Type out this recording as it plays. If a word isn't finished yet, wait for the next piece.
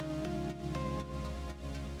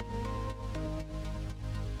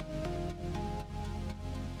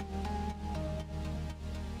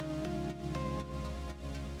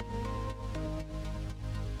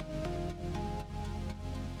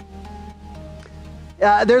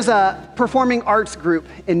There's a performing arts group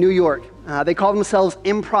in New York. They call themselves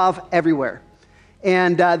Improv Everywhere.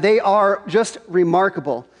 And they are just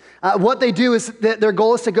remarkable. What they do is their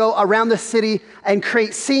goal is to go around the city and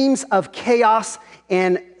create scenes of chaos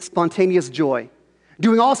and spontaneous joy,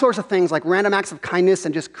 doing all sorts of things like random acts of kindness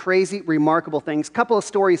and just crazy, remarkable things. A couple of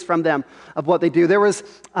stories from them of what they do.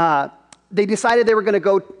 They decided they were going to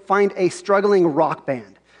go find a struggling rock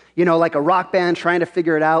band, like a rock band trying to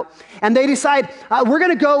figure it out. And they decide, we're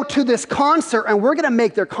going to go to this concert and we're going to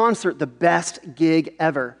make their concert the best gig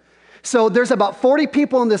ever. So there's about 40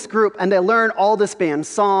 people in this group, and they learn all this band's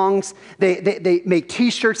songs. They make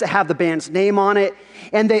T-shirts that have the band's name on it,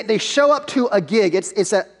 and they show up to a gig.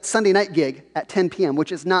 It's a Sunday night gig at 10 p.m.,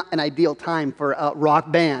 which is not an ideal time for a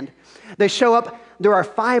rock band. They show up. There are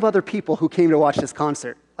 5 other people who came to watch this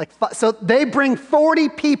concert. So they bring 40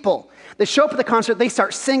 people. They show up at the concert. They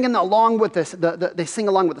start singing along with this. They sing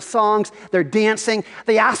along with the songs. They're dancing.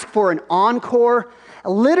 They ask for an encore.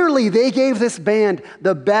 Literally, they gave this band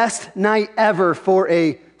the best night ever for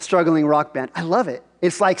a struggling rock band. I love it.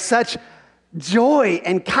 It's like such joy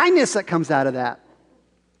and kindness that comes out of that.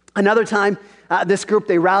 Another time, this group,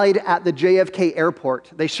 they rallied at the JFK airport.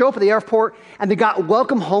 They show up at the airport, and they got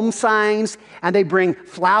welcome home signs, and they bring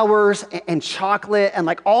flowers and chocolate and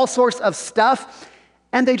like all sorts of stuff,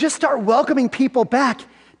 and they just start welcoming people back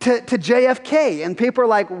to JFK. And people are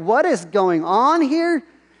like, what is going on here?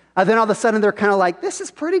 Then all of a sudden, they're kind of like, this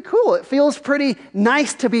is pretty cool. It feels pretty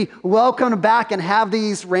nice to be welcomed back and have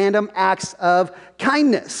these random acts of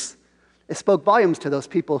kindness. It spoke volumes to those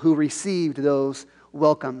people who received those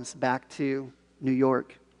welcomes back to New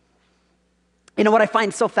York. What I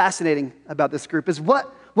find so fascinating about this group is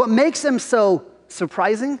what makes them so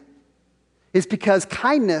surprising is because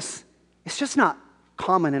kindness is just not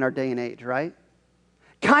common in our day and age, right?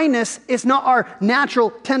 Kindness is not our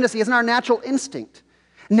natural tendency. It's not our natural instinct.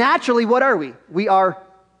 Naturally, what are we? We are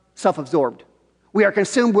self-absorbed. We are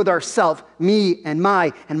consumed with ourself, me and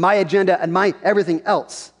my agenda and my everything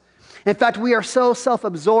else. In fact, we are so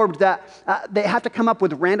self-absorbed that they have to come up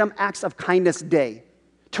with random acts of kindness day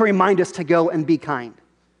to remind us to go and be kind.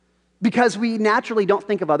 Because we naturally don't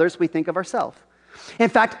think of others, we think of ourselves. In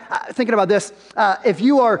fact, thinking about this, if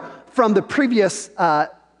you are from the previous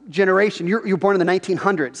generation, you're born in the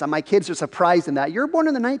 1900s. My kids are surprised in that. You're born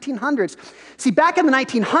in the 1900s. See, back in the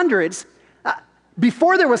 1900s,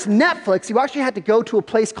 before there was Netflix, you actually had to go to a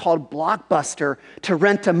place called Blockbuster to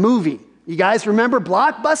rent a movie. You guys remember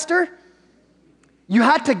Blockbuster? You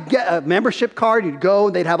had to get a membership card. You'd go,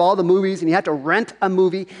 they'd have all the movies, and you had to rent a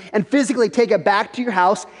movie and physically take it back to your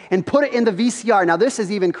house and put it in the VCR. Now, this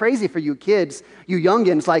is even crazy for you kids, you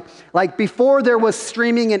youngins. Like before there was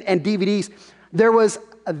streaming and DVDs, there was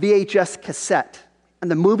a VHS cassette,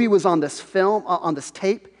 and the movie was on this film, on this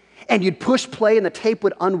tape, and you'd push play, and the tape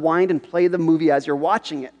would unwind and play the movie as you're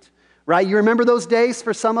watching it, right? You remember those days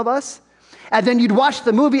for some of us? And then you'd watch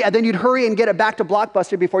the movie, and then you'd hurry and get it back to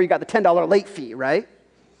Blockbuster before you got the $10 late fee, right?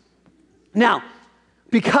 Now,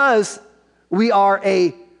 because we are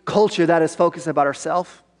a culture that is focused about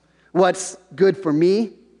ourselves, what's good for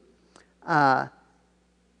me,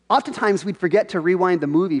 oftentimes we'd forget to rewind the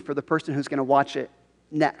movie for the person who's going to watch it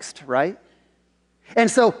next, right?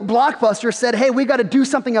 And so Blockbuster said, hey, we got to do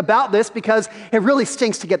something about this because it really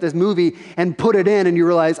stinks to get this movie and put it in and you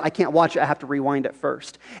realize I can't watch it, I have to rewind it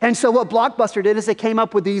first. And so what Blockbuster did is they came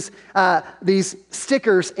up with these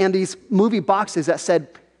stickers and these movie boxes that said,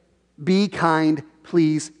 be kind,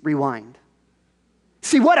 please rewind.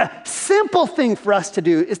 See, what a simple thing for us to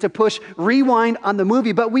do is to push rewind on the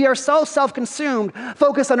movie, but we are so self-consumed,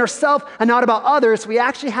 focused on ourselves and not about others, we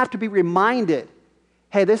actually have to be reminded,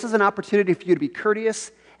 hey, this is an opportunity for you to be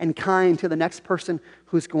courteous and kind to the next person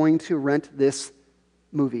who's going to rent this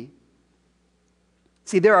movie.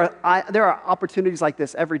 See, there are opportunities like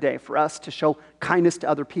this every day for us to show kindness to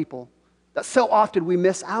other people that so often we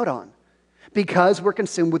miss out on because we're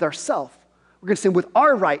consumed with ourselves. We're consumed with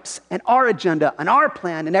our rights and our agenda and our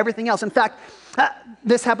plan and everything else. In fact,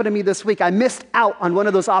 this happened to me this week. I missed out on one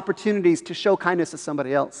of those opportunities to show kindness to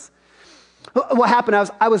somebody else. What happened,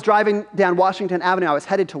 I was driving down Washington Avenue. I was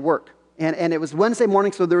headed to work. And it was Wednesday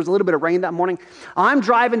morning, so there was a little bit of rain that morning. I'm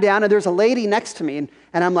driving down, and there's a lady next to me. And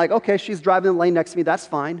I'm like, okay, she's driving the lane next to me. That's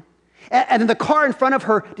fine. And then the car in front of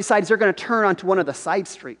her decides they're going to turn onto one of the side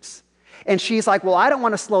streets. And she's like, well, I don't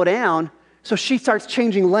want to slow down. So she starts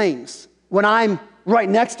changing lanes when I'm right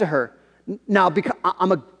next to her. Now, because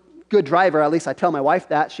I'm a good driver, at least I tell my wife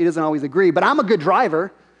that. She doesn't always agree, but I'm a good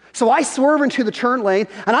driver. So I swerve into the turn lane,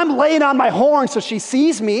 and I'm laying on my horn so she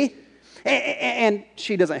sees me, and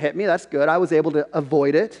she doesn't hit me. That's good. I was able to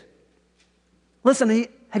avoid it. Listen,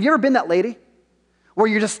 have you ever been that lady where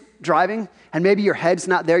you're just driving and maybe your head's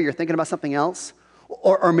not there, you're thinking about something else?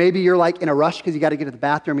 Or maybe you're like in a rush because you got to get to the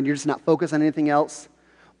bathroom and you're just not focused on anything else?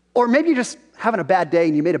 Or maybe you're just having a bad day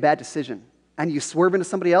and you made a bad decision and you swerve into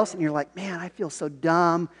somebody else and you're like, man, I feel so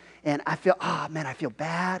dumb and I feel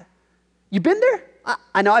bad. You been there?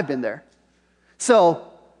 I know I've been there. So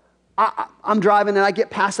I'm driving and I get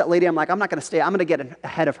past that lady. I'm like, I'm not going to stay. I'm going to get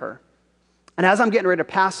ahead of her. And as I'm getting ready to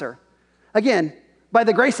pass her, again, by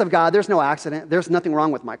the grace of God, there's no accident. There's nothing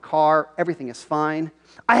wrong with my car. Everything is fine.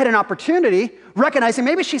 I had an opportunity, recognizing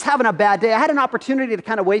maybe she's having a bad day. I had an opportunity to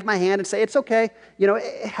kind of wave my hand and say, it's okay.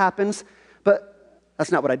 It happens. But that's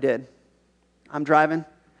not what I did. I'm driving,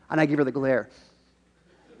 and I give her the glare.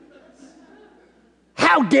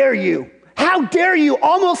 How dare you? How dare you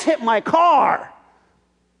almost hit my car?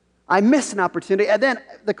 I missed an opportunity. And then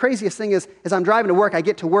the craziest thing is, as I'm driving to work, I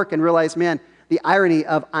get to work and realize, man, the irony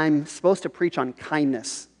of I'm supposed to preach on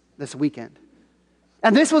kindness this weekend.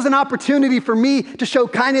 And this was an opportunity for me to show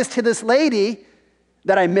kindness to this lady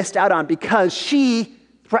that I missed out on because she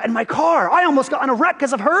threatened my car. I almost got in a wreck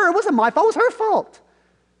because of her. It wasn't my fault, it was her fault.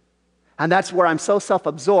 And that's where I'm so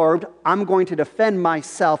self-absorbed, I'm going to defend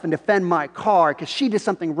myself and defend my car because she did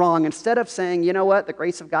something wrong. Instead of saying, you know what, the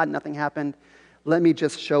grace of God, nothing happened, let me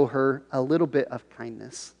just show her a little bit of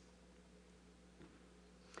kindness.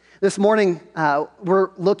 This morning,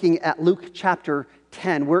 we're looking at Luke chapter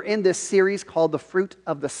 10. We're in this series called The Fruit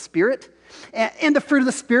of the Spirit. And in the fruit of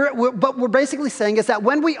the Spirit, what we're basically saying is that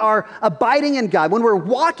when we are abiding in God, when we're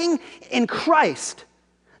walking in Christ,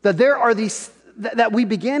 that there are these, that we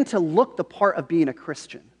begin to look the part of being a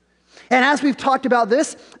Christian. And as we've talked about,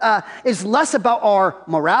 this is less about our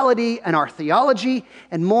morality and our theology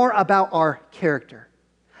and more about our character.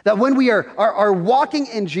 That when we are walking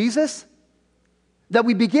in Jesus, that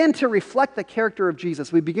we begin to reflect the character of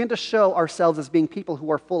Jesus. We begin to show ourselves as being people who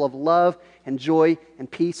are full of love and joy and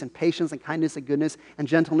peace and patience and kindness and goodness and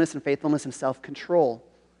gentleness and faithfulness and self-control.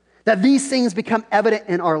 That these things become evident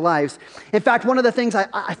in our lives. In fact, one of the things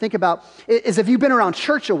I think about is if you've been around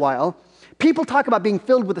church a while, people talk about being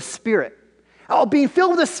filled with the Spirit. Oh, being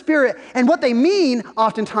filled with the Spirit. And what they mean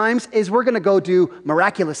oftentimes is we're going to go do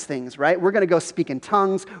miraculous things, right? We're going to go speak in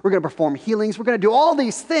tongues. We're going to perform healings. We're going to do all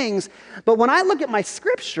these things. But when I look at my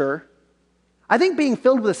scripture, I think being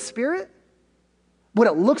filled with the Spirit, what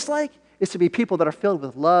it looks like is to be people that are filled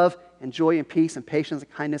with love and joy and peace and patience and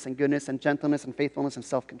kindness and goodness and gentleness and faithfulness and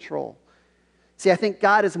self-control. See, I think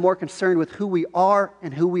God is more concerned with who we are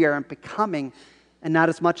and who we are becoming and not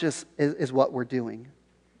as much as what we're doing.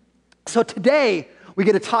 So today, we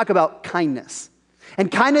get to talk about kindness.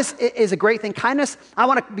 And kindness is a great thing. Kindness, I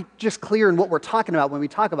want to be just clear in what we're talking about when we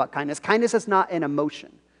talk about kindness. Kindness is not an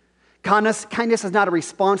emotion. Kindness is not a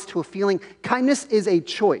response to a feeling. Kindness is a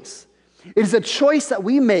choice. It is a choice that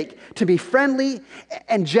we make to be friendly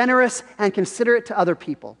and generous and considerate to other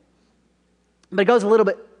people. But it goes a little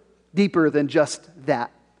bit deeper than just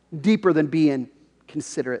that, deeper than being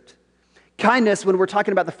considerate. Kindness, when we're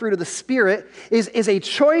talking about the fruit of the Spirit, is a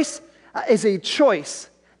choice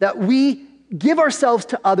that we give ourselves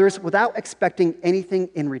to others without expecting anything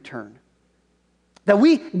in return. That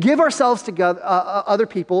we give ourselves to other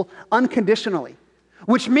people unconditionally,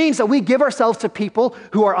 which means that we give ourselves to people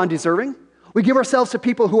who are undeserving. We give ourselves to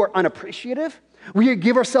people who are unappreciative. We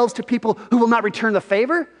give ourselves to people who will not return the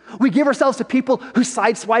favor. We give ourselves to people who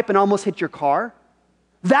sideswipe and almost hit your car.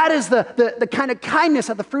 That is the kind of kindness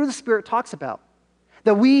that the fruit of the Spirit talks about.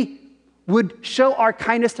 That we would show our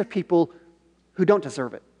kindness to people who don't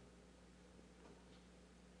deserve it.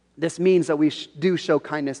 This means that we do show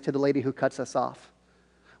kindness to the lady who cuts us off.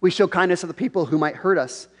 We show kindness to the people who might hurt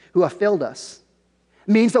us, who have failed us.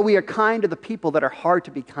 It means that we are kind to the people that are hard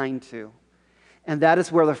to be kind to. And that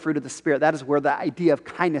is where the fruit of the Spirit, that is where the idea of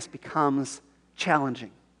kindness becomes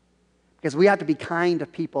challenging. Because we have to be kind to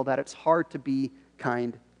people that it's hard to be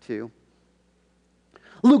kind to.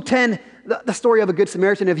 Luke 10, the story of a Good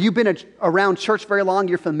Samaritan. If you've been around church very long,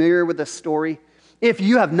 you're familiar with this story. If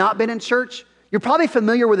you have not been in church, you're probably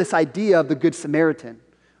familiar with this idea of the Good Samaritan,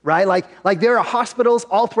 right? Like there are hospitals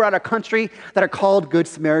all throughout our country that are called Good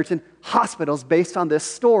Samaritan hospitals based on this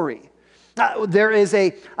story. There is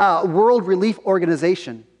a World Relief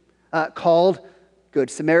Organization called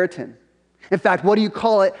Good Samaritan. In fact, what do you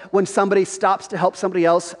call it when somebody stops to help somebody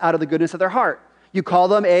else out of the goodness of their heart? You call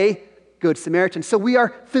them a Good Samaritan. So we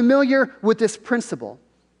are familiar with this principle.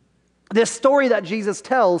 This story that Jesus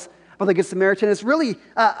tells about the Good Samaritan is really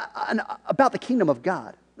about the kingdom of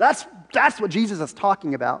God. That's what Jesus is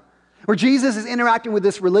talking about. Where Jesus is interacting with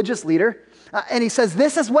this religious leader, and he says,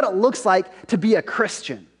 this is what it looks like to be a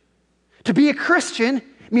Christian. To be a Christian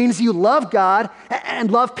means you love God and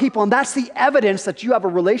love people, and that's the evidence that you have a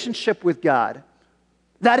relationship with God.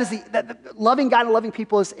 That is loving God and loving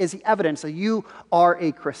people is the evidence that you are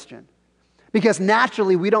a Christian. Because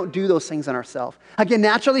naturally, we don't do those things in ourselves. Again,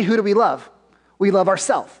 naturally, who do we love? We love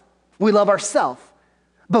ourselves. We love ourselves.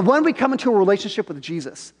 But when we come into a relationship with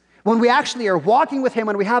Jesus, when we actually are walking with him,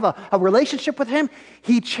 when we have a relationship with him,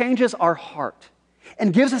 he changes our heart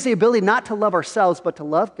and gives us the ability not to love ourselves, but to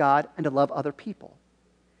love God and to love other people.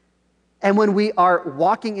 And when we are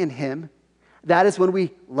walking in him, that is when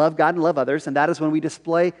we love God and love others, and that is when we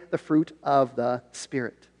display the fruit of the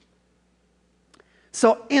Spirit.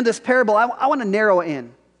 So in this parable, I want to narrow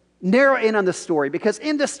in on this story, because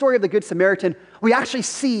in this story of the Good Samaritan, we actually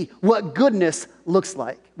see what goodness looks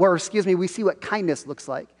like. We see what kindness looks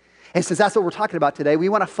like. And since that's what we're talking about today, we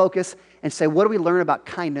want to focus and say, what do we learn about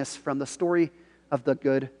kindness from the story of the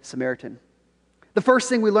Good Samaritan? The first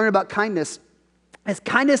thing we learn about kindness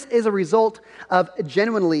is a result of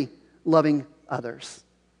genuinely loving others.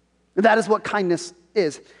 And that is what kindness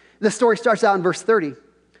is. The story starts out in verse 30,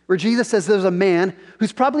 where Jesus says there's a man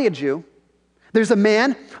who's probably a Jew. There's a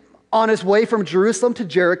man on his way from Jerusalem to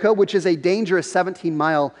Jericho, which is a dangerous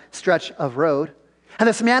 17-mile stretch of road. And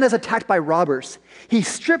this man is attacked by robbers. He's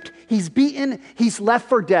stripped, he's beaten, he's left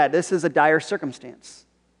for dead. This is a dire circumstance.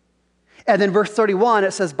 And then verse 31,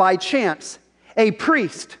 it says, by chance, a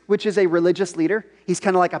priest, which is a religious leader, he's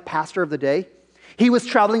kind of like a pastor of the day, he was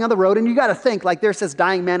traveling on the road, and you got to think, like there's this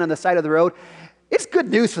dying man on the side of the road. It's good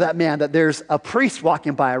news for that man that there's a priest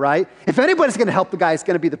walking by, right? If anybody's going to help the guy, it's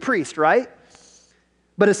going to be the priest, right?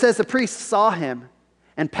 But it says the priest saw him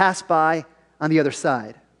and passed by on the other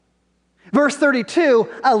side. Verse 32,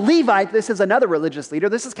 a Levite, this is another religious leader.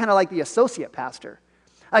 This is kind of like the associate pastor.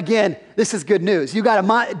 Again, this is good news. You got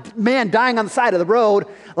a man dying on the side of the road,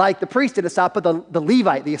 like the priest didn't stop, but the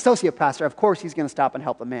Levite, the associate pastor, of course he's going to stop and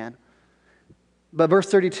help the man. But verse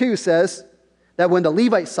 32 says that when the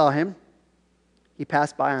Levite saw him, he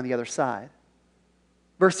passed by on the other side.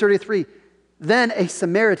 Verse 33, then a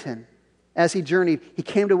Samaritan, as he journeyed, he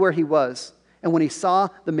came to where he was. And when he saw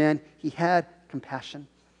the man, he had compassion.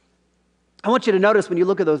 I want you to notice when you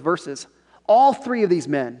look at those verses, all three of these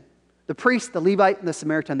men, the priest, the Levite, and the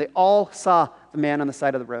Samaritan, they all saw the man on the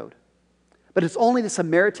side of the road. But it's only the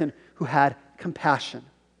Samaritan who had compassion.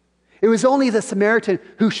 It was only the Samaritan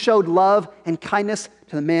who showed love and kindness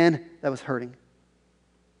to the man that was hurting.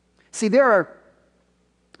 See, there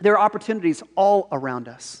are opportunities all around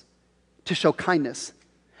us to show kindness.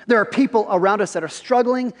 There are people around us that are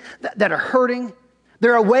struggling, that are hurting.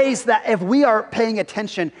 There are ways that if we are paying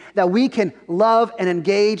attention, that we can love and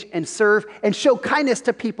engage and serve and show kindness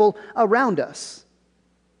to people around us.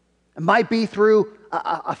 It might be through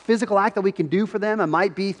a physical act that we can do for them. It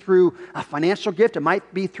might be through a financial gift. It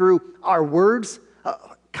might be through our words,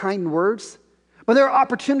 kind words. But there are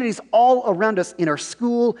opportunities all around us in our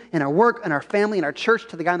school, in our work, in our family, in our church,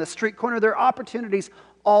 to the guy on the street corner. There are opportunities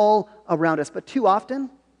all around us. But too often,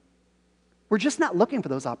 we're just not looking for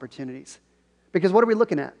those opportunities. Because what are we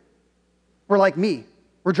looking at? We're like me.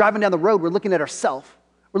 We're driving down the road. We're looking at ourselves.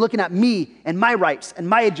 We're looking at me and my rights and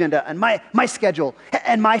my agenda and my schedule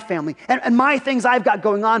and my family and my things I've got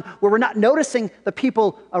going on, where we're not noticing the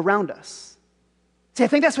people around us. See, I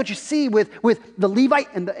think that's what you see with the Levite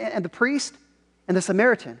and the priest and the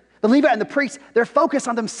Samaritan. The Levite and the priest, they're focused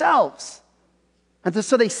on themselves. And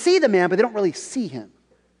so they see the man, but they don't really see him.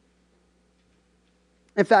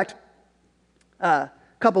 In fact, a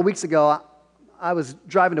couple of weeks ago, I was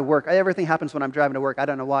driving to work. Everything happens when I'm driving to work. I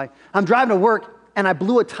don't know why. I'm driving to work, and I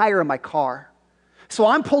blew a tire in my car. So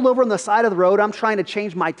I'm pulled over on the side of the road. I'm trying to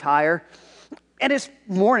change my tire. And it's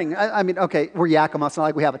morning. I mean, okay, we're Yakima. It's not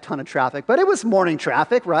like we have a ton of traffic, but it was morning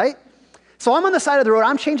traffic, right? So I'm on the side of the road.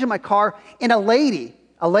 I'm changing my car, and a lady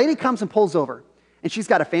comes and pulls over. And she's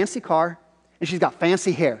got a fancy car, and she's got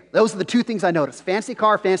fancy hair. Those are the two things I noticed. Fancy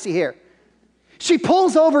car, fancy hair. She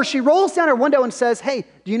pulls over. She rolls down her window and says, "Hey,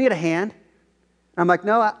 do you need a hand?" I'm like,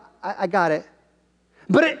 "No, I got it."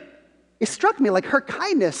 But it struck me, like her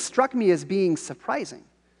kindness struck me as being surprising.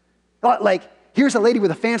 Like, here's a lady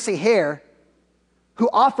with a fancy hair who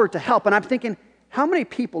offered to help. And I'm thinking, how many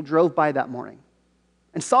people drove by that morning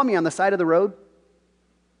and saw me on the side of the road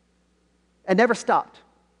and never stopped,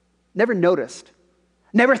 never noticed,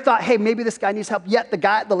 never thought, hey, maybe this guy needs help. Yet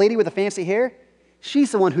the lady with the fancy hair,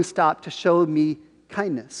 she's the one who stopped to show me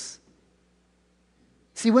kindness.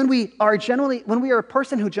 See, when we are a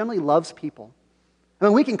person who generally loves people, I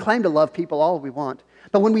mean, we can claim to love people all we want,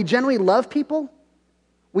 but when we generally love people,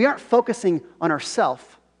 we aren't focusing on ourselves.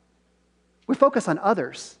 We focus on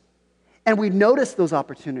others. And we notice those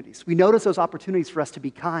opportunities. We notice those opportunities for us to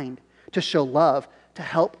be kind, to show love, to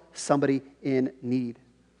help somebody in need.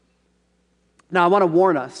 Now, I want to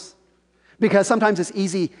warn us, because sometimes it's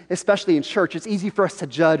easy, especially in church, it's easy for us to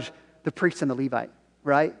judge the priest and the Levite,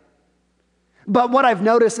 right? But what I've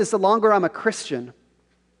noticed is the longer I'm a Christian,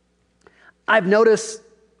 I've noticed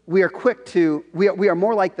we are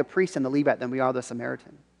more like the priest and the Levite than we are the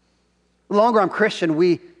Samaritan. The longer I'm Christian,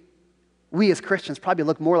 we as Christians probably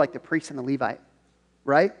look more like the priest and the Levite,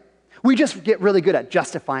 right? We just get really good at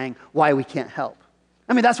justifying why we can't help.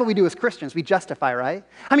 I mean, that's what we do as Christians. We justify, right?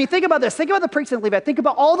 I mean, think about this. Think about the priest and the Levite. Think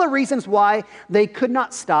about all the reasons why they could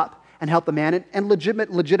not stop and help the man, and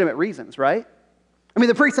legitimate reasons, right? I mean,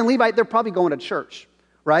 the priest and Levite, they're probably going to church,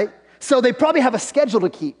 right? So they probably have a schedule to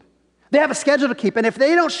keep. They have a schedule to keep. And if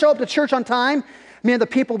they don't show up to church on time, man, the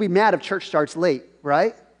people will be mad if church starts late,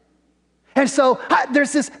 right? And so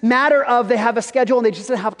there's this matter of they have a schedule and they just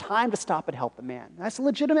didn't have time to stop and help the man. That's a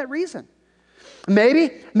legitimate reason. Maybe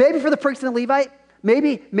for the priest and the Levite,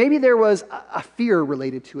 maybe there was a fear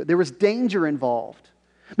related to it. There was danger involved.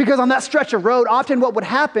 Because on that stretch of road, often what would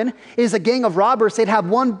happen is a gang of robbers, they'd have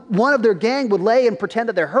one of their gang would lay and pretend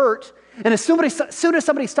that they're hurt. And as soon as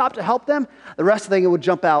somebody stopped to help them, the rest of the gang would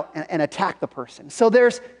jump out and attack the person. So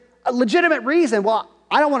there's a legitimate reason. Well,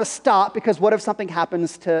 I don't want to stop because what if something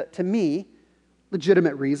happens to me?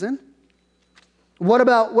 Legitimate reason. What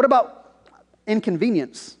about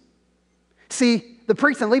inconvenience? See, the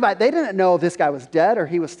priest and Levite, they didn't know if this guy was dead or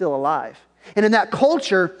he was still alive. And in that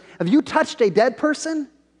culture, if you touched a dead person,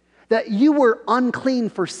 that you were unclean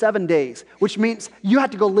for 7 days, which means you had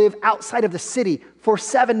to go live outside of the city for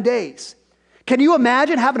 7 days. Can you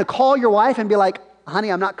imagine having to call your wife and be like, honey,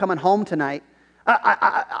 I'm not coming home tonight.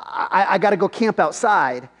 I got to go camp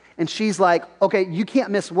outside. And she's like, okay, you can't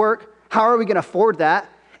miss work. How are we going to afford that?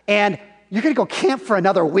 And you're going to go camp for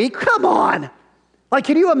another week? Come on. Like,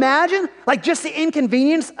 can you imagine? Like, just the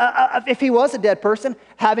inconvenience of if he was a dead person,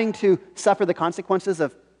 having to suffer the consequences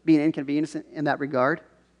of being inconvenienced in that regard.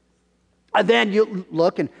 And then you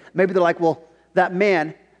look and maybe they're like, well, that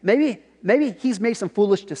man, maybe he's made some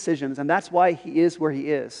foolish decisions and that's why he is where he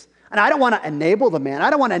is. And I don't want to enable the man. I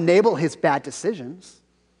don't want to enable his bad decisions.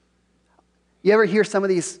 You ever hear some of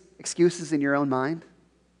these excuses in your own mind?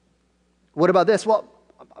 What about this? Well,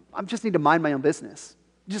 I just need to mind my own business.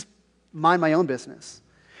 Just mind my own business.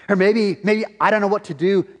 Or maybe I don't know what to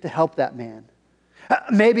do to help that man.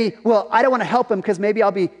 Well, I don't want to help him because maybe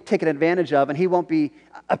I'll be taken advantage of and he won't be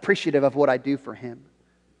appreciative of what I do for him.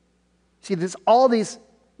 See, there's all these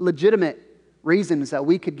legitimate reasons that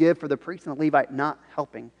we could give for the priest and the Levite not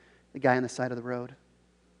helping the guy on the side of the road.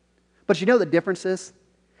 But you know what the difference is?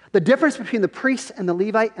 The difference between the priest and the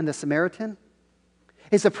Levite and the Samaritan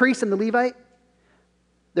is the priest and the Levite,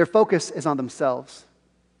 their focus is on themselves.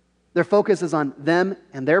 Their focus is on them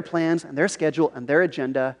and their plans and their schedule and their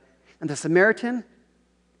agenda. And the Samaritan,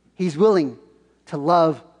 he's willing to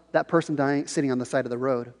love that person dying, sitting on the side of the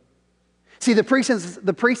road. See, the priest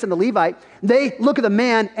and the Levite, they look at the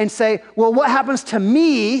man and say, well, what happens to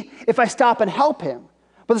me if I stop and help him?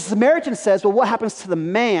 But the Samaritan says, well, what happens to the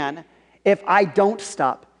man if I don't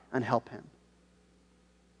stop and help him?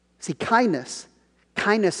 See, kindness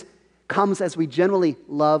comes as we genuinely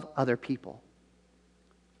love other people.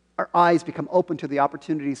 Our eyes become open to the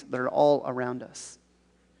opportunities that are all around us.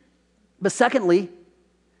 But secondly,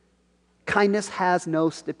 kindness has no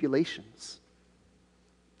stipulations.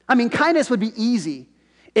 I mean, kindness would be easy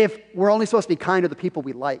if we're only supposed to be kind to the people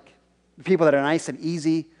we like, the people that are nice and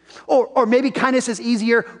easy. Or maybe kindness is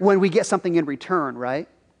easier when we get something in return, right?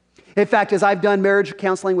 In fact, as I've done marriage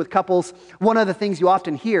counseling with couples, one of the things you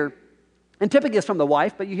often hear, and typically it's from the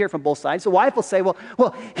wife, but you hear from both sides. The wife will say, well,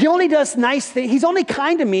 he only does nice things. He's only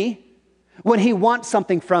kind to me when he wants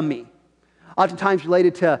something from me. Oftentimes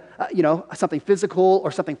related to, something physical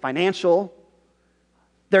or something financial.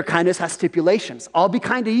 Their kindness has stipulations. I'll be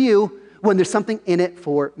kind to you when there's something in it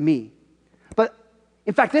for me. But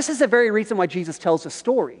in fact, this is the very reason why Jesus tells the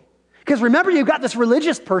story. Because remember, you've got this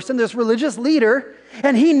religious person, this religious leader,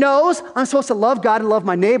 and he knows I'm supposed to love God and love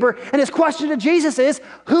my neighbor. And his question to Jesus is,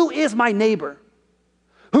 who is my neighbor?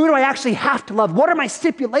 Who do I actually have to love? What are my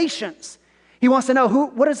stipulations? He wants to know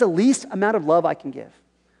what is the least amount of love I can give?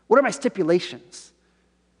 What are my stipulations?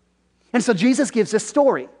 And so Jesus gives this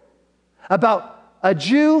story about a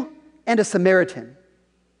Jew and a Samaritan.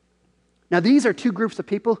 Now, these are two groups of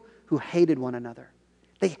people who hated one another.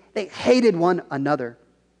 They hated one another.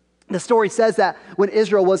 The story says that when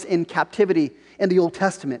Israel was in captivity in the Old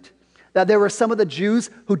Testament, that there were some of the Jews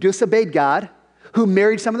who disobeyed God, who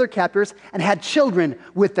married some of their captors and had children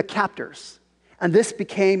with the captors. And this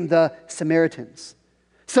became the Samaritans.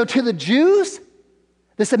 So to the Jews,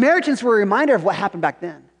 the Samaritans were a reminder of what happened back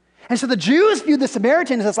then. And so the Jews viewed the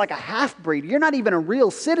Samaritans as like a half-breed. You're not even a real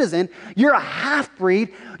citizen. You're a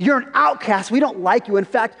half-breed. You're an outcast. We don't like you. In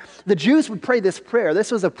fact, the Jews would pray this prayer.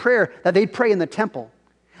 This was a prayer that they'd pray in the temple.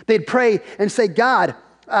 They'd pray and say, God,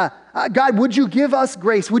 would you give us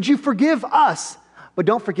grace? Would you forgive us? But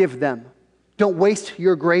don't forgive them. Don't waste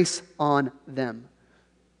your grace on them.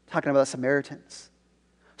 Talking about the Samaritans.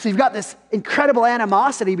 So you've got this incredible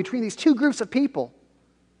animosity between these two groups of people.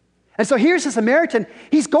 And so here's the Samaritan.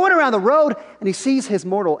 He's going around the road and he sees his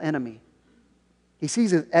mortal enemy. He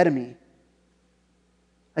sees his enemy.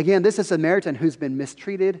 Again, this is a Samaritan who's been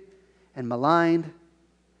mistreated and maligned.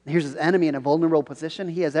 And here's his enemy in a vulnerable position.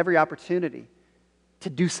 He has every opportunity to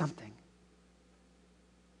do something.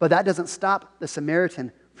 But that doesn't stop the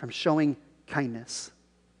Samaritan from showing kindness.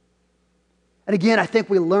 And again, I think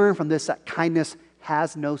we learn from this that kindness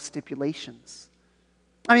has no stipulations.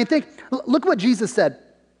 I mean, look what Jesus said.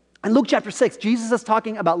 In Luke chapter 6, Jesus is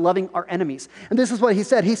talking about loving our enemies. And this is what he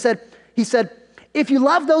said. He said, if you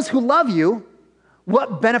love those who love you,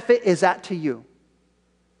 what benefit is that to you?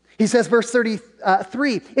 He says, verse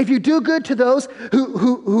 33, if you do good to those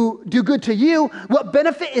who do good to you, what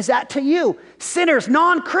benefit is that to you? Sinners,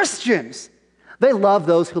 non-Christians, they love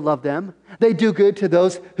those who love them. They do good to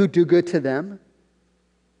those who do good to them.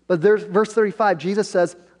 But there's verse 35, Jesus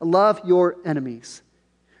says, love your enemies.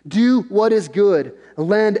 Do what is good.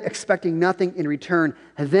 Lend expecting nothing in return.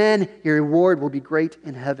 And then your reward will be great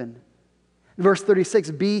in heaven. Verse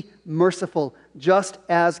 36, be merciful just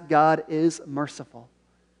as God is merciful.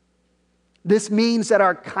 This means that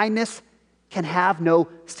our kindness can have no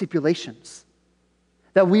stipulations.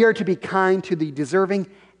 That we are to be kind to the deserving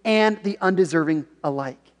and the undeserving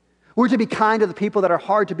alike. We're to be kind to the people that are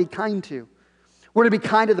hard to be kind to. We're to be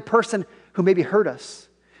kind to the person who maybe hurt us,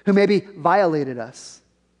 who maybe violated us.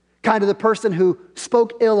 Kind to the person who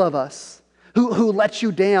spoke ill of us, who let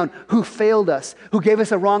you down, who failed us, who gave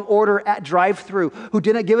us a wrong order at drive-thru, who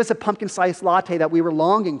didn't give us a pumpkin-spice latte that we were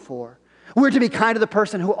longing for. We're to be kind to the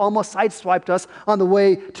person who almost sideswiped us on the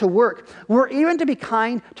way to work. We're even to be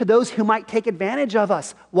kind to those who might take advantage of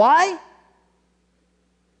us. Why?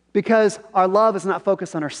 Because our love is not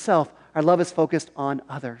focused on ourselves. Our love is focused on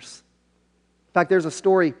others. In fact, there's a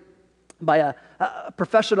story by a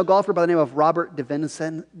professional golfer by the name of Robert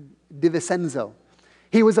DiVincenzo.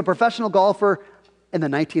 He was a professional golfer in the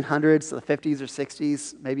 1900s, the 50s or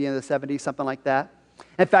 60s, maybe in the 70s, something like that.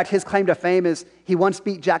 In fact, his claim to fame is he once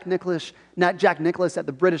beat Jack Nicklaus at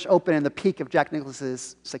the British Open in the peak of Jack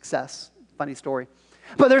Nicklaus's success. Funny story.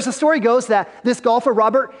 But there's a story goes that this golfer,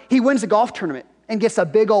 Robert, he wins a golf tournament and gets a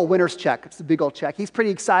big old winner's check. It's a big old check. He's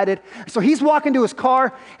pretty excited. So he's walking to his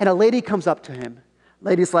car and a lady comes up to him.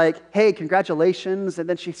 Lady's like, hey, congratulations. And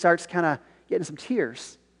then she starts kind of getting some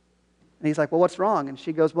tears. And he's like, well, what's wrong? And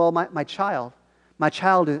she goes, well, my child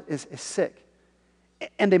is sick.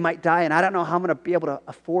 And they might die. And I don't know how I'm going to be able to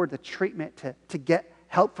afford the treatment to get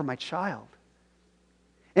help for my child.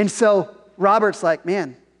 And so Robert's like,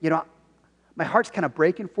 man, my heart's kind of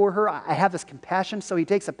breaking for her. I have this compassion. So he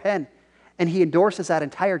takes a pen and he endorses that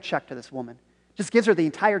entire check to this woman. Just gives her the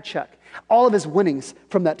entire check. All of his winnings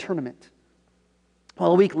from that tournament.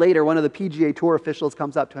 Well, a week later, one of the PGA Tour officials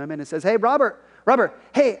comes up to him and says, hey, Robert,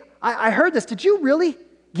 hey, I heard this. Did you really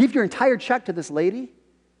give your entire check to this lady?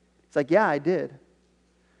 He's like, yeah, I did.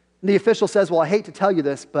 And the official says, well, I hate to tell you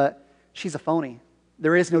this, but she's a phony.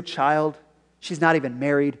 There is no child. She's not even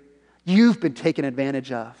married. You've been taken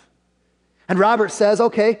advantage of. And Robert says,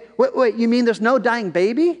 okay, wait, you mean there's no dying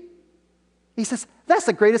baby? He says, that's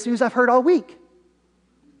the greatest news I've heard all week.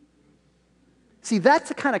 See, that's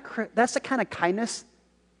the kind of kindness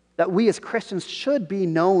that we as Christians should be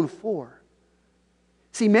known for.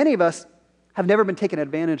 See, many of us have never been taken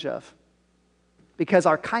advantage of because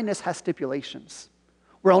our kindness has stipulations.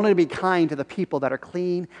 We're only to be kind to the people that are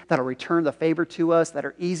clean, that will return the favor to us, that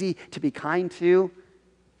are easy to be kind to.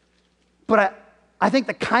 But I think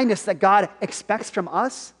the kindness that God expects from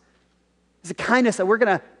us is the kindness that we're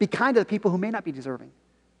going to be kind to the people who may not be deserving.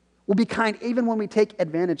 We'll be kind even when we take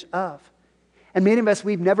advantage of. And many of us,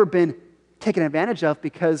 we've never been taken advantage of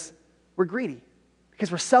because we're greedy,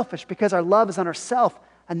 because we're selfish, because our love is on ourselves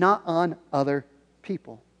and not on other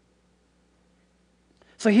people.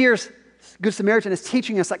 So here's Good Samaritan is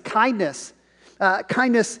teaching us that kindness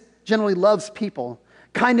generally loves people.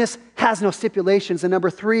 Kindness has no stipulations. And number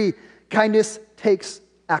 3, kindness takes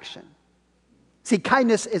action. See,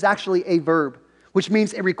 kindness is actually a verb, which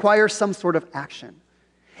means it requires some sort of action.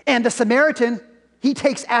 And the Samaritan, he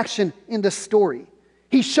takes action in this story.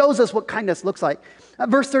 He shows us what kindness looks like.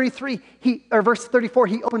 Verse 34,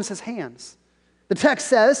 he opens his hands. The text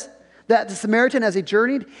says that the Samaritan, as he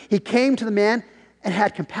journeyed, he came to the man and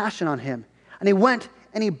had compassion on him. And he went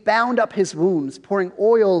and he bound up his wounds, pouring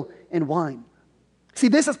oil and wine. See,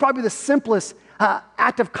 this is probably the simplest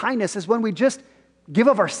act of kindness, is when we just give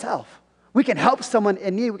of ourselves. We can help someone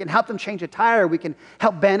in need. We can help them change a tire. We can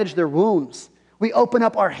help bandage their wounds. We open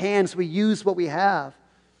up our hands. We use what we have.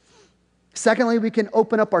 Secondly, we can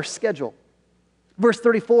open up our schedule. Verse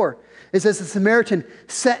 34, it says, the Samaritan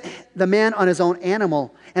set the man on his own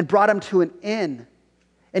animal and brought him to an inn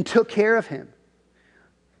and took care of him,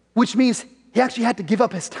 which means he actually had to give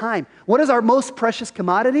up his time. What is our most precious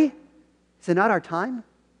commodity? Is it not our time?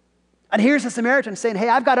 And here's the Samaritan saying, hey,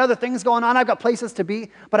 I've got other things going on. I've got places to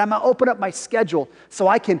be, but I'm going to open up my schedule so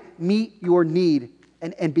I can meet your need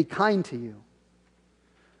and be kind to you.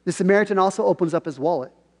 The Samaritan also opens up his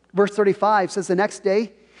wallet. Verse 35 says, the next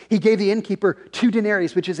day, he gave the innkeeper 2 denarii,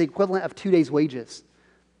 which is the equivalent of 2 days' wages,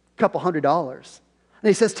 a couple $100. And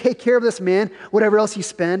he says, take care of this man. Whatever else you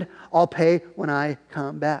spend, I'll pay when I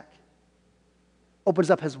come back. Opens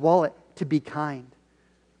up his wallet to be kind.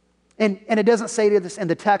 And it doesn't say this in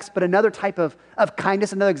the text, but another type of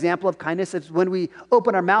kindness, another example of kindness is when we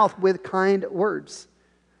open our mouth with kind words.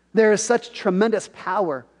 There is such tremendous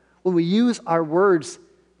power when we use our words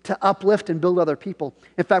to uplift and build other people.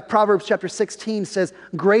 In fact, Proverbs chapter 16 says,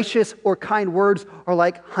 gracious or kind words are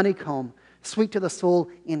like honeycomb, sweet to the soul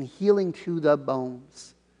and healing to the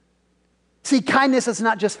bones. See, kindness is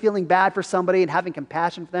not just feeling bad for somebody and having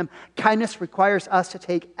compassion for them. Kindness requires us to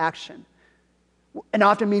take action. And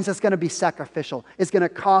often means it's going to be sacrificial. It's going to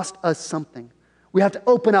cost us something. We have to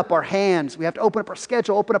open up our hands. We have to open up our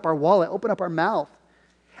schedule, open up our wallet, open up our mouth.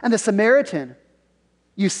 And the Samaritan,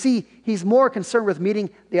 you see, he's more concerned with meeting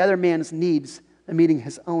the other man's needs than meeting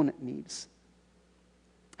his own needs.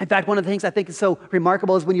 In fact, one of the things I think is so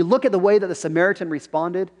remarkable is when you look at the way that the Samaritan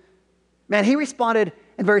responded, man, he responded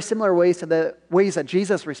in very similar ways to the ways that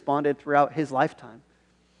Jesus responded throughout his lifetime.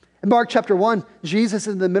 In Mark chapter 1, Jesus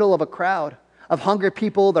is in the middle of a crowd of hungry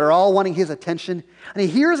people that are all wanting his attention. And he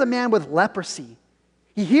hears a man with leprosy.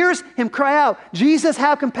 He hears him cry out, Jesus,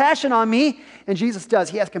 have compassion on me. And Jesus does.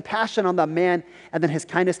 He has compassion on the man, and then his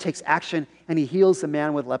kindness takes action, and he heals the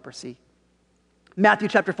man with leprosy. Matthew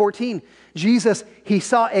chapter 14, Jesus, he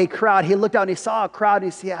saw a crowd. He looked out and he saw a crowd,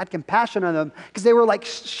 and he had compassion on them because they were like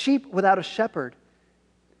sheep without a shepherd.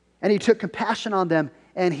 And he took compassion on them,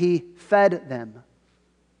 and he fed them.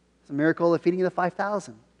 It's a miracle of feeding the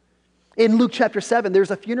 5,000. In Luke chapter 7,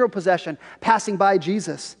 there's a funeral procession passing by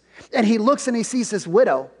Jesus. And he looks and he sees this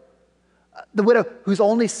widow, the widow whose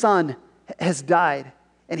only son has died.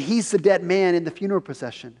 And he's the dead man in the funeral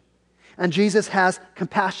procession. And Jesus has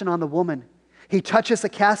compassion on the woman. He touches the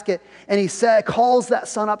casket and he calls that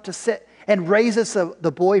son up to sit and raises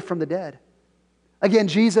the boy from the dead. Again,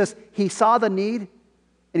 Jesus, he saw the need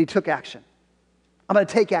and he took action. I'm going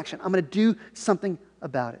to take action. I'm going to do something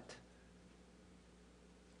about it.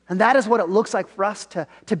 And that is what it looks like for us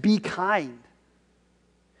to be kind.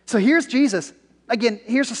 So here's Jesus. Again,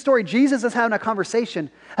 here's the story. Jesus is having a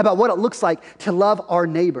conversation about what it looks like to love our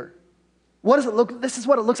neighbor. What does it look? This is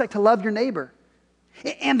what it looks like to love your neighbor.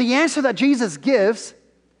 And the answer that Jesus gives,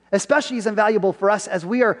 especially is invaluable for us as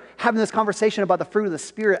we are having this conversation about the fruit of the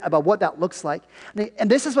Spirit, about what that looks like.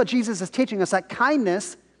 And this is what Jesus is teaching us, that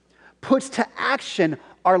kindness puts to action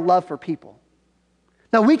our love for people.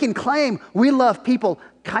 Now, we can claim we love people.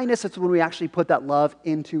 Kindness is when we actually put that love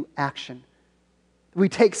into action. We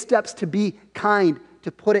take steps to be kind,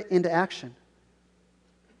 to put it into action.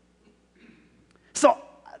 So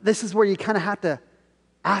this is where you kind of have to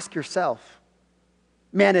ask yourself,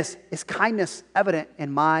 man, is kindness evident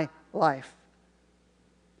in my life?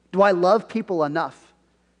 Do I love people enough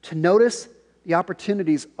to notice the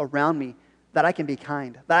opportunities around me that I can be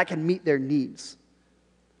kind, that I can meet their needs?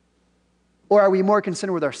 Or are we more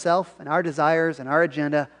concerned with ourselves and our desires and our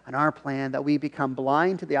agenda and our plan that we become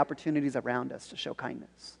blind to the opportunities around us to show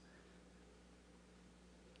kindness?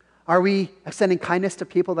 Are we extending kindness to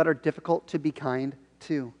people that are difficult to be kind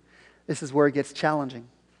to? This is where it gets challenging.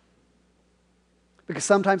 Because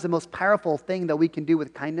sometimes the most powerful thing that we can do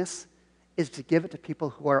with kindness is to give it to people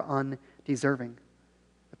who are undeserving.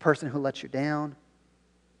 The person who lets you down.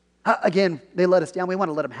 Again, they let us down. We want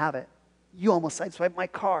to let them have it. You almost sideswiped my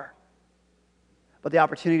car. But the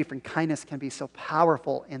opportunity for kindness can be so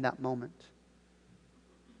powerful in that moment.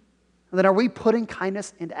 And then are we putting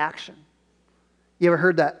kindness into action? You ever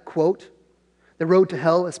heard that quote? The road to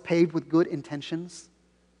hell is paved with good intentions.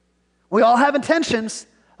 We all have intentions.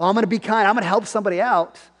 Oh, I'm going to be kind. I'm going to help somebody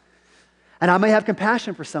out. And I may have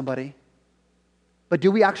compassion for somebody. But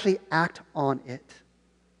do we actually act on it?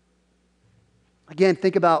 Again,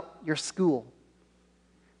 think about your school.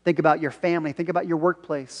 Think about your family. Think about your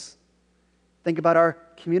workplace. Think about our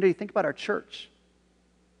community. Think about our church.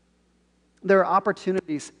 There are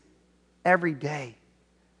opportunities every day,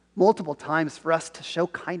 multiple times for us to show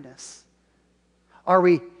kindness. Are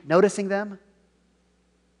we noticing them?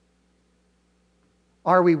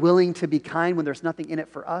 Are we willing to be kind when there's nothing in it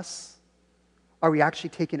for us? Are we actually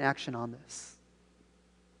taking action on this?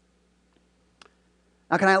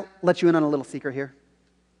 Now, can I let you in on a little secret here?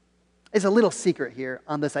 It's a little secret here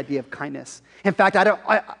on this idea of kindness. In fact,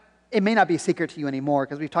 it may not be a secret to you anymore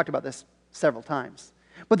because we've talked about this several times.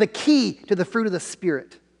 But the key to the fruit of the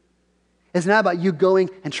Spirit is not about you going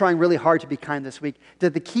and trying really hard to be kind this week.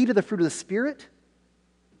 The key to the fruit of the Spirit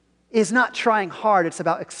is not trying hard. It's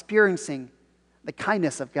about experiencing the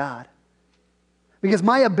kindness of God. Because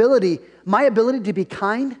my ability to be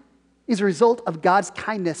kind is a result of God's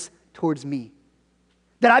kindness towards me.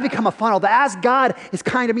 That I become a funnel, that as God is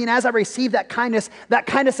kind to me and as I receive that kindness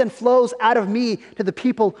then flows out of me to the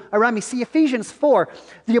people around me. See, Ephesians 4,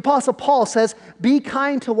 the Apostle Paul says, be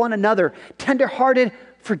kind to one another, tenderhearted,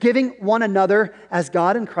 forgiving one another as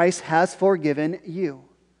God in Christ has forgiven you.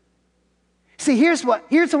 See, here's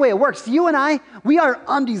the way it works. You and I, we are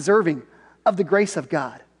undeserving of the grace of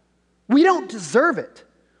God. We don't deserve it.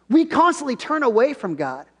 We constantly turn away from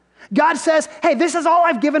God. God says, hey, this is all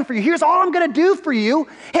I've given for you. Here's all I'm going to do for you.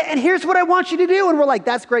 And here's what I want you to do. And we're like,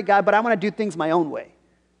 that's great, God, but I want to do things my own way.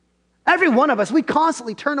 Every one of us, we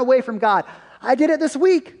constantly turn away from God. I did it this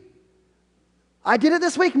week.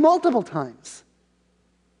 Multiple times.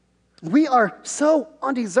 We are so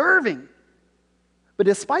undeserving. But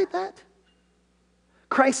despite that,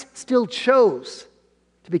 Christ still chose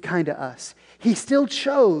to be kind to us. He still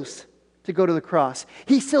chose to go to the cross.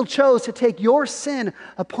 He still chose to take your sin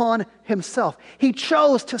upon himself. He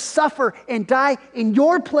chose to suffer and die in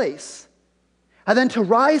your place, and then to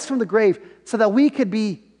rise from the grave so that we could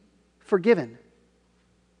be forgiven,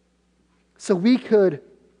 so we could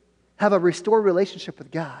have a restored relationship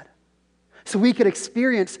with God, so we could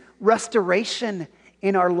experience restoration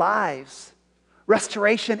in our lives,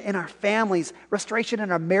 restoration in our families, restoration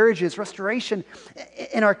in our marriages, restoration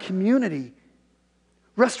in our community.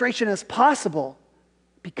 Restoration is possible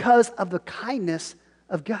because of the kindness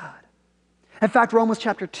of God. In fact, Romans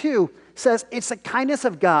chapter 2 says it's the kindness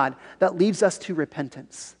of God that leads us to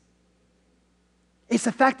repentance. It's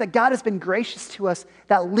the fact that God has been gracious to us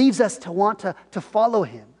that leads us to want to follow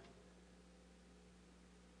him.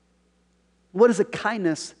 What is the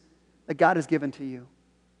kindness that God has given to you?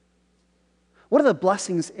 What are the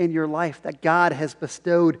blessings in your life that God has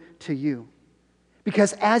bestowed to you?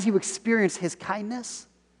 Because as you experience his kindness,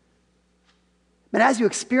 and as you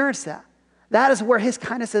experience that is where his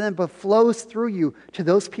kindness then flows through you to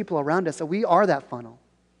those people around us. That we are that funnel.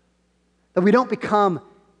 That we don't become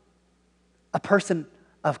a person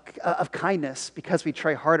of kindness because we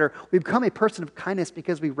try harder. We become a person of kindness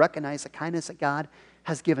because we recognize the kindness that God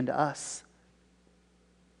has given to us.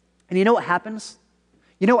 And you know what happens?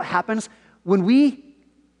 You know what happens when we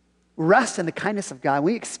rest in the kindness of God,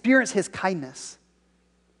 we experience his kindness.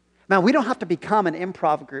 Man, we don't have to become an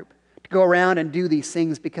improv group to go around and do these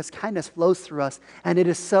things because kindness flows through us. And it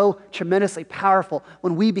is so tremendously powerful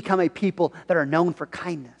when we become a people that are known for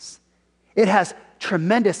kindness. It has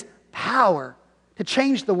tremendous power to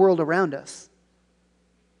change the world around us.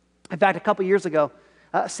 In fact, a couple years ago,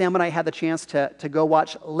 Sam and I had the chance to go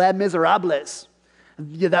watch Les Miserables.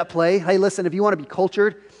 That play. Hey, listen, if you want to be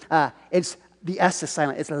cultured, it's the S is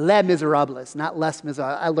silent. It's Les Miserables, not Les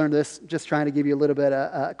Miserables. I learned this just trying to give you a little bit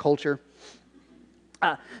of culture.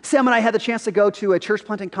 Sam and I had the chance to go to a church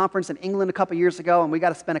planting conference in England a couple years ago, and we got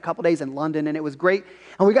to spend a couple days in London, and it was great.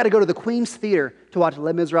 And we got to go to the Queen's Theater to watch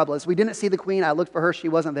Les Miserables. We didn't see the Queen. I looked for her. She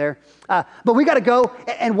wasn't there. But we got to go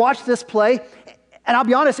and watch this play. And I'll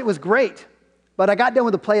be honest, it was great. But I got done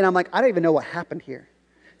with the play, and I'm like, I don't even know what happened here.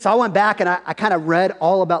 So I went back, and I kind of read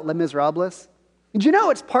all about Les Miserables. Did you know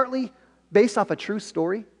it's partly based off a true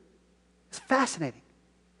story? It's fascinating.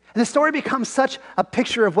 And the story becomes such a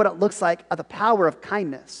picture of what it looks like, of the power of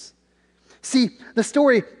kindness. See, the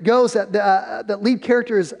story goes that the lead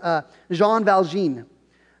character is Jean Valjean,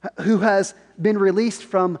 who has been released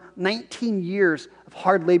from 19 years of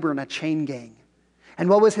hard labor in a chain gang. And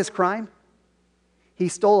what was his crime? He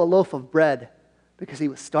stole a loaf of bread because he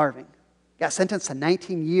was starving. Got sentenced to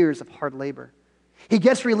 19 years of hard labor. He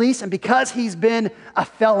gets released, and because he's been a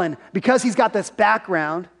felon, because he's got this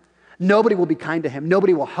background, nobody will be kind to him.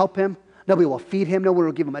 Nobody will help him. Nobody will feed him. No one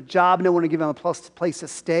will give him a job. No one will give him a place to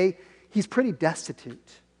stay. He's pretty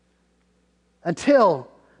destitute. Until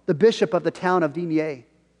the bishop of the town of Digne,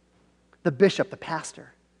 the bishop, the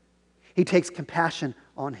pastor, he takes compassion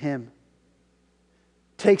on him,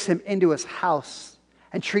 takes him into his house,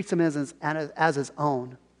 and treats him as his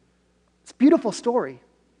own. It's a beautiful story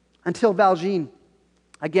until Valjean,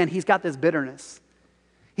 again, he's got this bitterness.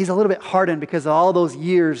 He's a little bit hardened because of all those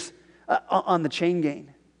years on the chain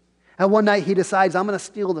gang. And one night he decides, I'm going to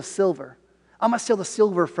steal the silver. I'm going to steal the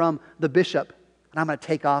silver from the bishop, and I'm going to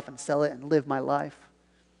take off and sell it and live my life.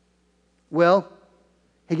 Well,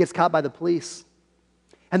 he gets caught by the police.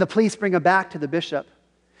 And the police bring him back to the bishop.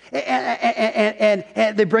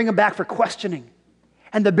 And they bring him back for questioning.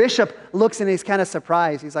 And the bishop looks and he's kind of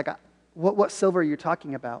surprised. He's like, what silver are you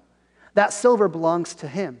talking about? That silver belongs to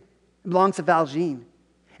him. It belongs to Valjean.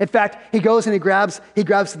 In fact, he goes and he grabs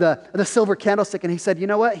the silver candlestick and he said, you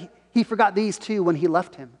know what? He forgot these too when he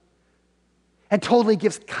left him. And totally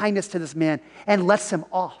gives kindness to this man and lets him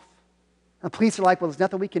off. And the police are like, well, there's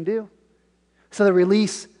nothing we can do. So they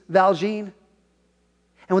release Valjean.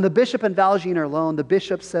 And when the bishop and Valjean are alone, the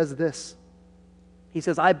bishop says this. He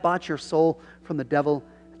says, I bought your soul from the devil.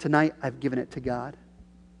 Tonight, I've given it to God.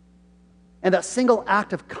 And that single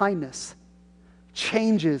act of kindness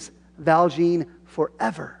changes Valjean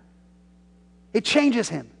forever. It changes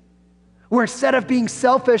him. Where instead of being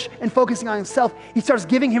selfish and focusing on himself, he starts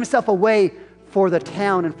giving himself away for the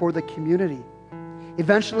town and for the community.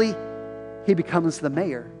 Eventually, he becomes the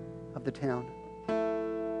mayor of the town.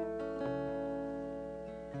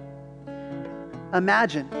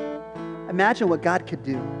 Imagine what God could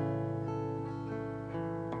do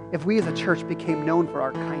if we as a church became known for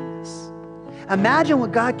our kindness. Imagine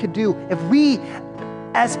what God could do if we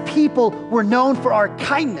as people were known for our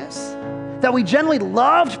kindness, that we generally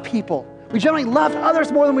loved people. We generally loved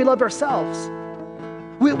others more than we loved ourselves.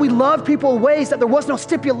 We loved people in ways that there was no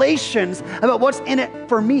stipulations about what's in it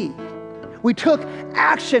for me. We took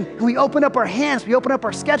action and we opened up our hands, we opened up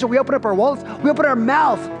our schedule, we opened up our wallets, we opened our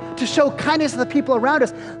mouth to show kindness to the people around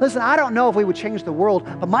us. Listen, I don't know if we would change the world,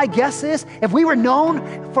 but my guess is if we were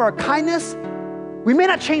known for our kindness, we may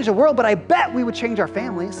not change the world, but I bet we would change our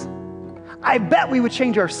families. I bet we would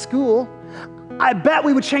change our school. I bet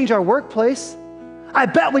we would change our workplace. I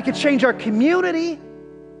bet we could change our community.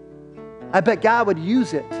 I bet God would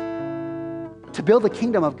use it to build the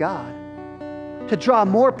kingdom of God, to draw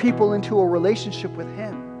more people into a relationship with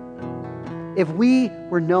Him, if we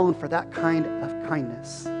were known for that kind of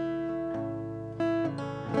kindness.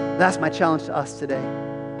 That's my challenge to us today,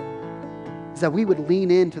 is that we would lean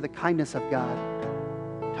into the kindness of God,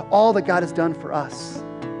 to all that God has done for us.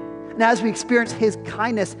 And as we experience His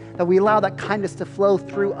kindness, that we allow that kindness to flow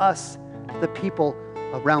through us to the people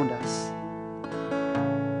around us.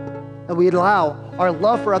 That we allow our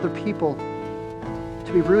love for other people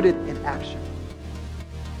to be rooted in action.